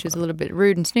 Whatever, she was a little bit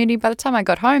rude and snooty. By the time I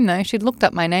got home, though, she'd looked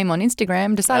up my name on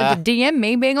Instagram, decided to DM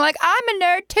me, being like, "I'm a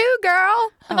nerd too,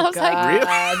 girl." And I was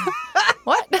like,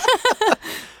 "What?"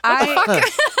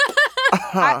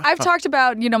 I've talked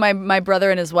about, my brother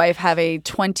and his wife have a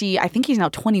I think he's now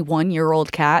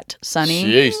 21-year-old cat, Sonny.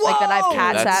 Jeez. Like that I've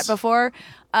cat That's- sat before.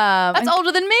 That's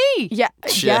older than me. Yeah.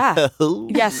 Yeah.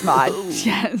 Yes, Maud.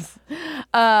 Yes.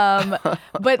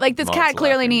 But like this Maud's cat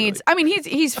clearly laughing needs. I mean,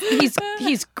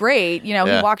 he's great. He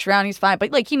Yeah. walks around, he's fine.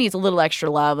 But like he needs a little extra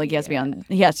love. Like he has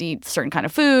to eat certain kind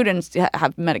of food and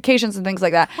have medications and things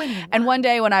like that. And one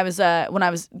day when I was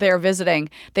there visiting,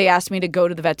 they asked me to go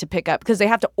to the vet to pick up because they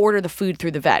have to order the food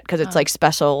through the vet because it's like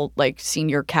special like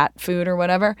senior cat food or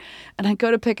whatever. And I go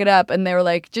to pick it up and they were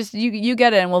like, just you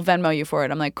get it and we'll Venmo you for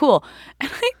it. I'm like, cool. And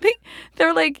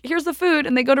they're like, here's the food,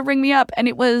 and they go to ring me up, and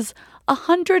it was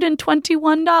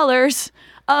 $121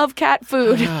 of cat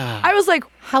food. I was like,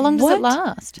 How long does what? it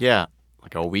last? Yeah.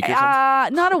 Like a week or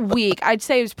something. Not a week. I'd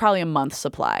say it was probably a month's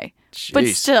supply. But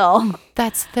Jeez. still,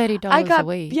 That's $30 I got a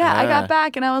week. I Yeah. got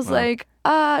back and I was like,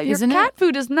 your Isn't it? cat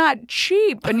food is not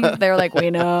cheap. And they're like, we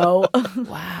know.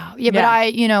 Wow. Yeah,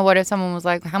 but Yeah. what if someone was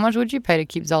like, "How much would you pay to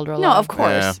keep Zelda alive?" No, of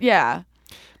course. Yeah.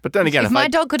 But then again, If my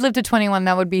dog could live to 21,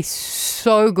 that would be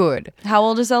so good. How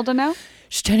old is Zelda now?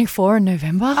 She's turning 4 in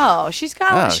November. Oh, she's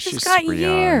got Oh, she's she's got super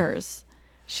young. years.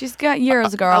 She's got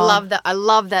years, girl. I love that. I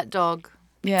love that dog.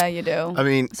 Yeah, you do. I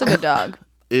mean, It's a good dog.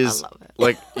 is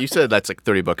like you said, that's like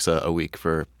 $30 a week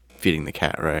for feeding the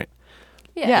cat, right?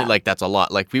 Yeah. Like that's a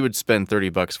lot. Like we would spend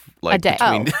 $30 like A day.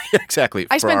 between exactly.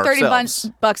 I for spent 30 ourselves.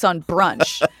 bucks on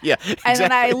brunch. Yeah, And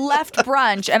then I exactly. left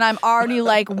brunch and I'm already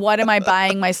like, what am I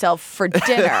buying myself for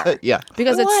dinner? Yeah,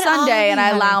 Because it's What Sunday are and you I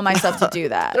allow having? myself to do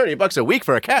that. $30 a week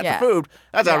for a cat Yeah. for food.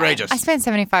 That's Yeah. outrageous. I spent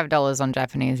 $75 on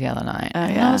Japanese the other night.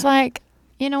 And yeah. I was like,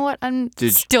 you know what? I'm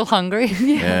still hungry.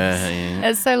 Yeah.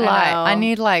 It's so light. know. I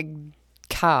need like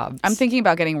carbs. I'm thinking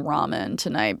about getting ramen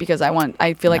tonight because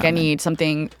I feel like I need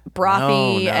something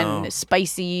brothy No. and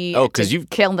spicy. Oh, 'cause to you've-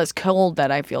 kill this cold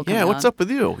that I feel. Yeah, coming what's on. up with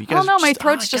you? You I guys don't know. My just-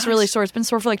 throat's oh just gosh. really sore. It's been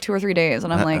sore for like 2 or 3 days,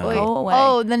 and I'm like, go away.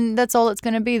 Oh, then that's all it's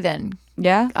going to be then.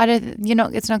 Yeah. I don't,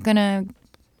 it's not going to,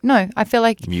 no, I feel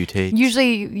like Mutate.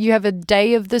 usually you have a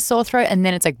day of the sore throat and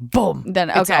then it's like, boom.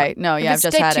 Then it's okay, on. no, If yeah, I've it's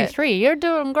just day had 2, it. 3, you're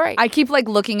doing great. I keep like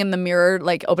looking in the mirror,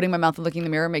 like opening my mouth and looking in the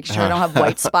mirror, make sure I don't have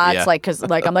white spots, Yeah. like because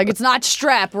like I'm like it's not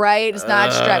strep, right? It's not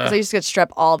strep because I used to get strep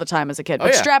all the time as a kid.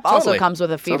 But yeah, strep also totally. comes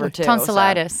with a fever too.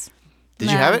 Tonsillitis.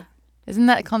 Did you have it? Isn't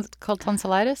that called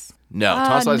tonsillitis? No,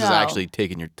 tonsillitis is no. actually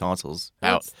taking your tonsils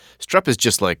out. Strep is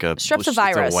just like a Strep's a it's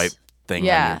virus. white thing.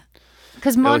 Yeah.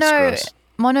 Because looks mono, gross.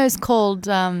 Mono's called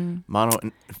Mono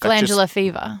glandular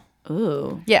fever.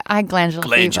 Ooh. Yeah, I had glandular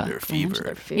Glandular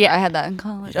fever. fever. Yeah. I had that in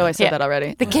college. Oh, I said Yeah. that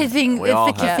already. The kissing, We all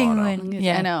it's the have kissing mono. one.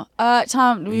 Yeah, I know.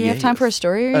 Tom, do we have time for a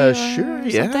story? Sure, or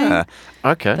something? yeah.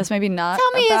 Okay. That's maybe not.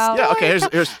 Tell me a about... story. Yeah, okay,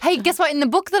 here's Hey, guess what? In the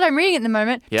book that I'm reading at the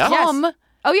moment, Yeah?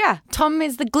 Oh yeah. Tom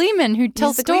is the gleeman who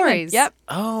tells He's the Gleeman. stories. Yep.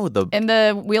 Oh, the In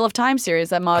the Wheel of Time series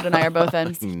that Maud and I are both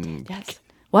in. Yes.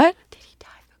 What? Did he die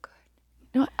for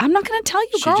good? No, I'm not going to tell you,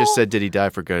 She girl. just said, "Did he die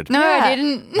for good?" No, Yeah. I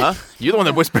didn't. Huh? You're the one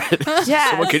that whispered it.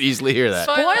 Yes. Someone could easily hear that.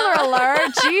 Spoiler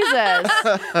alert, Jesus.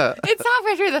 It's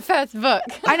halfway through the first book.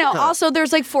 I know. Also,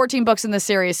 there's like 14 books in the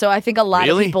series, so I think a lot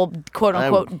Really? of people, quote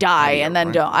unquote, die and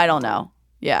then don't. I don't know.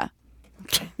 Yeah.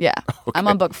 Yeah. I'm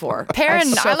on book 4. Perrin,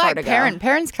 That's so I far like to go. Perrin.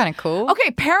 Perrin's kind of cool.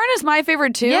 Okay, Perrin is my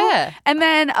favorite too. Yeah. And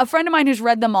then a friend of mine who's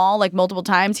read them all like multiple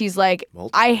times, he's like,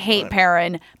 I hate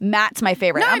Perrin. Matt's my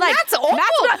favorite. No, I'm like, Matt's awful.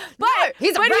 but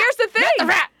he's a rat. here's the thing. Matt's a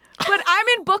rat. But I'm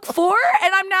in book 4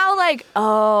 and I'm now like,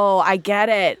 oh, I get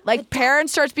it. Like Perrin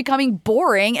starts becoming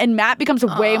boring and Matt becomes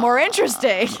way more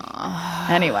interesting.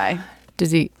 Anyway. Does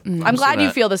he? I'm glad you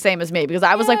Matt. feel the same as me because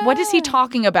I was like, what is he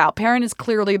talking about? Perrin is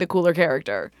clearly the cooler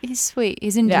character. He's sweet.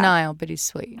 He's in Yeah. denial, but he's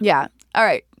sweet. Yeah. All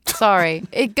right. Sorry.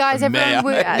 Guys,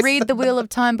 everyone Yes. read The Wheel of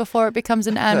Time before it becomes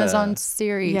an Amazon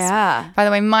series. Yeah. By the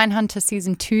way, Mindhunter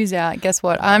season 2's out. Guess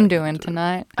what I'm doing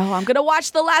tonight? Oh, I'm going to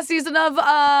watch the last season of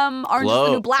Orange is the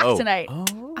Glow. New Black Oh. tonight.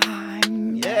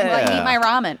 I'm Like, eat my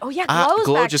ramen. Oh, yeah, Glow's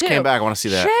Glow back just too. came back. I want to see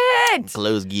that. Shit.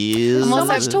 Glow's gears. So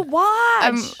much to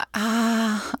watch.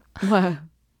 What?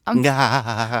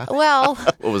 well,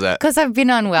 What was that? because I've been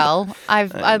unwell, I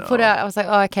put out. I was like,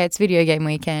 oh, okay, it's video game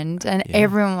weekend, and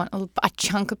everyone, a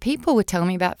chunk of people were telling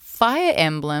me about Fire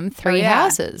Emblem Three yeah.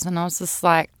 Houses, and I was just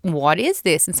like, what is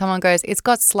this? And someone goes, it's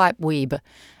got Slight Weeb.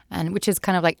 And which is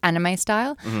kind of like anime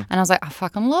style. And I was like, I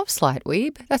fucking love Slight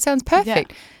Weeb. That sounds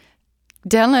perfect.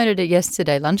 Downloaded it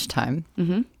yesterday lunchtime.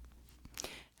 Mm-hmm.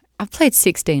 I've played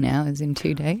 16 hours in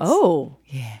 2 days. Oh.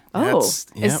 Yeah. Oh. That's-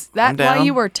 yep, Is that I'm why down.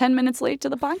 you were 10 minutes late to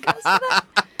the podcast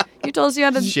today? You told us you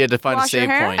had to She had to find a wash your save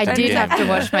hair? point. I in the did game. have to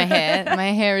wash my hair.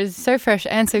 My hair is so fresh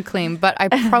and so clean, but I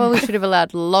probably should have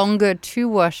allowed longer to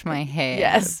wash my hair.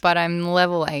 Yes. But I'm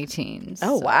level 18.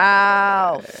 Oh, so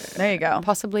wow. There you go.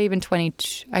 Possibly even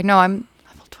 22. I know I'm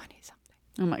level 20 something.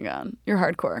 Oh, my God. You're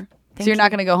hardcore. So Thank you're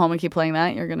not going to go home and keep playing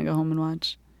that? You're going to go home and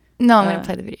watch? No, I'm going to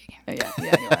play the video game. Yeah,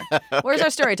 you are. Where's our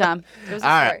story, Tom? Where's All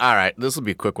our right, story? all right. This will be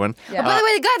a quick one. Yeah. By the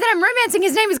way, the guy that I'm romancing,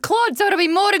 his name is Claude, so it'll be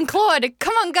Maud and Claude.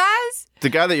 Come on, guys. The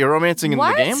guy that you're romancing in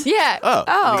What? the game? Yeah.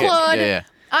 Oh. okay. Claude. Yeah.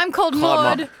 I'm called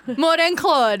Claude Maud. Maud and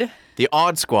Claude. The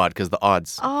Odd Squad, because the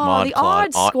odds. Oh, the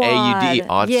Odd Squad. AUD,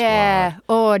 Odd Yeah.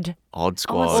 Odd. Squad. Odd Oh,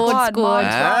 Squad. Odd Squad.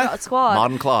 Huh? Squad.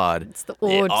 Modern Claude. It's the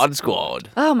The Odd. Odd Squad.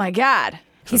 Oh, my God.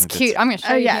 He's cute. I'm going to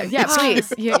show Oh, you. yeah, him. yeah,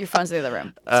 please. Your phone's in the other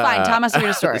room. It's fine. Tom has to read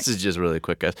a story. This is just really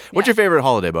quick, guys. What's your favorite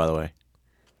holiday, by the way?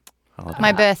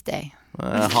 My birthday.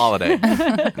 Holiday.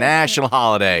 National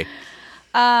holiday.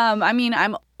 I mean,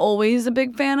 I'm always a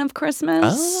big fan of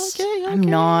Christmas. I'm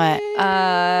not.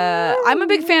 I'm a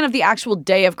big fan of the actual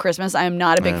day of Christmas. I am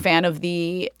not a big fan of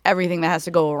the everything that has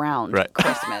to go around Right.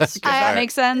 Christmas. Does that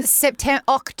make sense? September,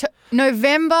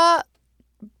 November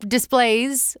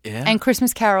displays Yeah. and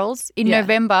Christmas carols in Yeah.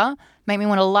 November make me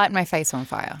want to light my face on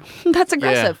fire. That's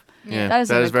aggressive. Yeah. That is,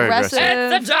 That an is very aggressive.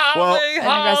 Well,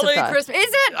 aggressive thought. Christmas.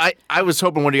 Is it? I was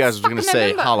hoping one of you guys was going to fucking say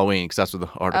November. Halloween, because that's what the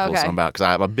article is Okay. about, because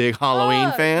I'm a big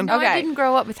Halloween fan. No, Okay. I didn't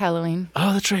grow up with Halloween.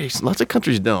 Oh, that's right. Lots of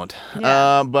countries don't.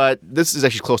 Yeah. But this is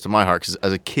actually close to my heart, because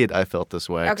as a kid, I felt this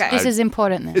way. Okay. This is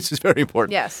important then. This is very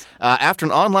important. Yes. After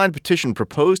an online petition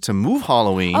proposed to move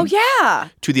Halloween Oh, yeah.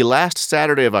 to the last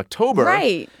Saturday of October.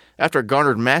 Right. After it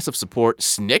garnered massive support,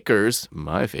 Snickers,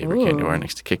 my favorite candy bar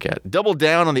next to Kit Kat, doubled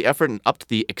down on the effort and upped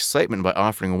the excitement by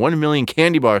offering 1 million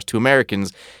candy bars to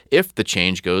Americans if the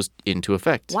change goes into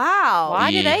effect. Wow.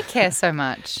 Why do Yeah. they care so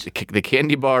much? The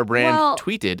candy bar brand Well-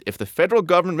 tweeted, if the federal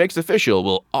government makes official,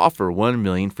 we'll offer 1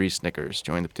 million free Snickers.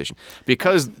 Join the petition.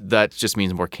 Because that just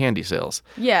means more candy sales.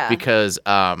 Yeah. Because,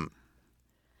 yeah,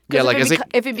 Because like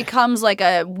if it becomes like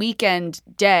a weekend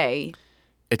day,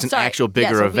 it's an sorry, actual yes,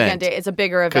 bigger a weekend event. day, it's a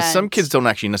bigger event. Because some kids don't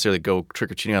actually necessarily go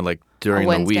trick-or-treating on like during the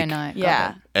Wednesday week. night.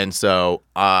 Yeah. And so,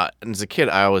 as a kid,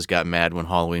 I always got mad when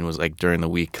Halloween was like during the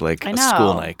week, like I a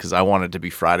school know. night, because I wanted it to be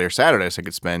Friday or Saturday so I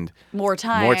could spend More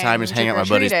time just hanging out with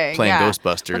my buddies trick-or-treating, playing yeah.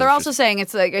 Ghostbusters. But they're also Just- saying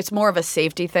it's like it's more of a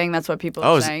safety thing. That's what people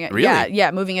Oh, are is it saying. really?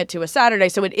 Yeah, moving it to a Saturday,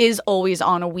 so it is always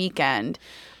on a weekend.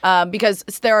 because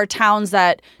there are towns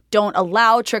that don't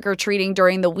allow trick-or-treating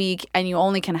during the week, and you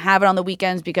only can have it on the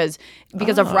weekends because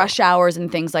of rush hours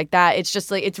and things like that. It's just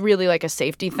like, it's really like a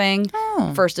safety thing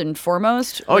first and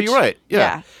foremost. Oh, you're right.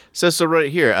 Yeah. So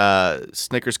right here,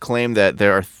 Snickers claim that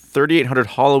there are 3,800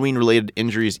 Halloween-related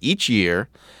injuries each year,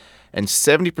 and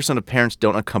 70% of parents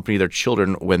don't accompany their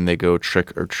children when they go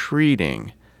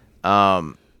trick-or-treating.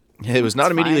 It was not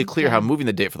immediately clear how moving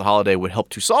the date for the holiday would help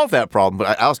to solve that problem,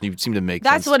 but Allison, you seem to make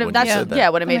sense. What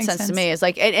it made sense to me is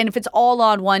like, and if it's all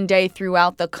on one day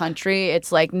throughout the country,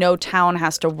 it's like no town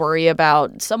has to worry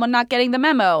about someone not getting the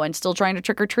memo and still trying to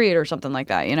trick or treat or something like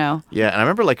that, you know? Yeah, and I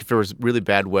remember like if there was really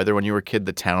bad weather when you were a kid,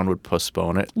 the town would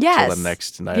postpone it till the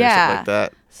next night or something like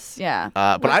that. Yeah.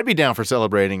 But I'd be down for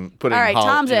celebrating. All right,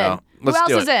 Tom's in. Who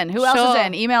else is in? Who else is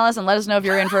in? Email us and let us know if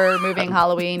you're in for moving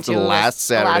Halloween to the last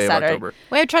Saturday of October.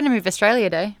 We're trying to move Australia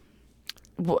Day.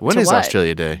 When is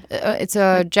Australia Day? It's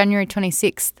January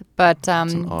 26th, but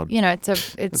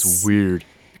it's weird.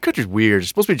 The country's weird. It's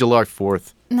supposed to be July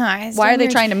 4th. No. Why are they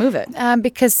trying to move it?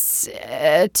 Because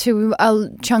to a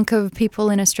chunk of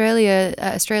people in Australia,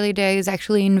 Australia Day is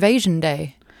actually Invasion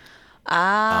Day.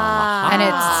 And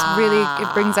it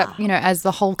brings up, as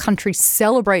the whole country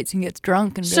celebrates and gets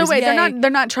drunk and so goes, wait, Yay.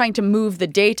 they're not trying to move the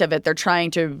date of it. They're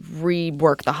trying to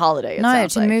rework the holiday.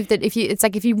 Move that.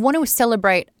 If you want to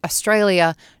celebrate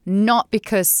Australia, not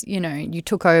because you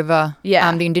took over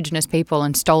the Indigenous people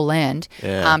and stole land,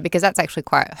 because that's actually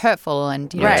quite hurtful,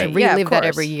 and to relive that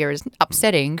every year is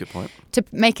upsetting. Good point. To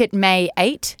make it May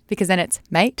 8, because then it's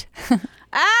mate.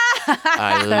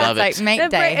 I love it. Like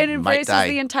Mate Day. It embraces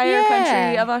the entire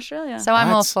country of Australia. So I'm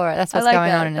all for it. That's what's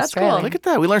going on in Australia. Cool. Look at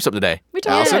that. We learned something today. We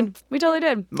totally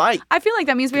did. Mate. I feel like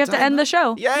that means we have to end the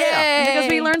show. Yeah. Because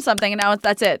we learned something, and now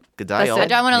that's it. Good day, I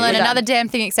don't want to learn another damn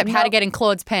thing except how to get in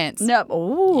Claude's pants. No.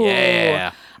 Ooh.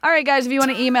 Yeah. All right, guys, if you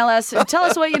want to email us, tell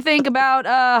us what you think about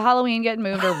Halloween getting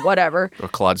moved or whatever. Or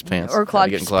Claude's pants.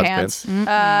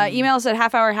 Email us at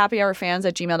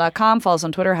halfhourhappyhourfans@gmail.com. Follow us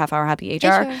on Twitter,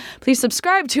 halfhourhappyhr. Please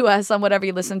subscribe to us on whatever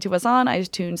you listen to us on,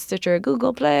 iTunes, Stitcher,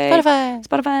 Google Play,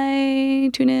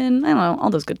 Spotify, TuneIn, I don't know, all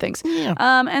those good things. Yeah.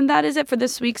 And that is it for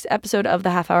this week's episode of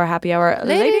the Half Hour Happy Hour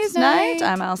Ladies Night.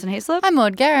 I'm Allison Hayslip. I'm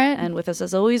Maud Garrett. And with us,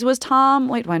 as always, was Tom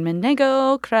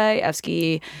White-Weinman-Nego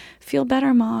Krajewski. Feel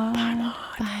better, Maud. Bye, Maud.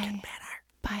 Bye.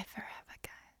 Bye forever,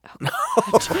 guys.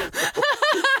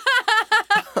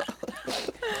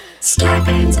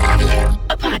 Starbane's Audio,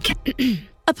 a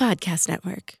podcast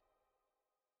network.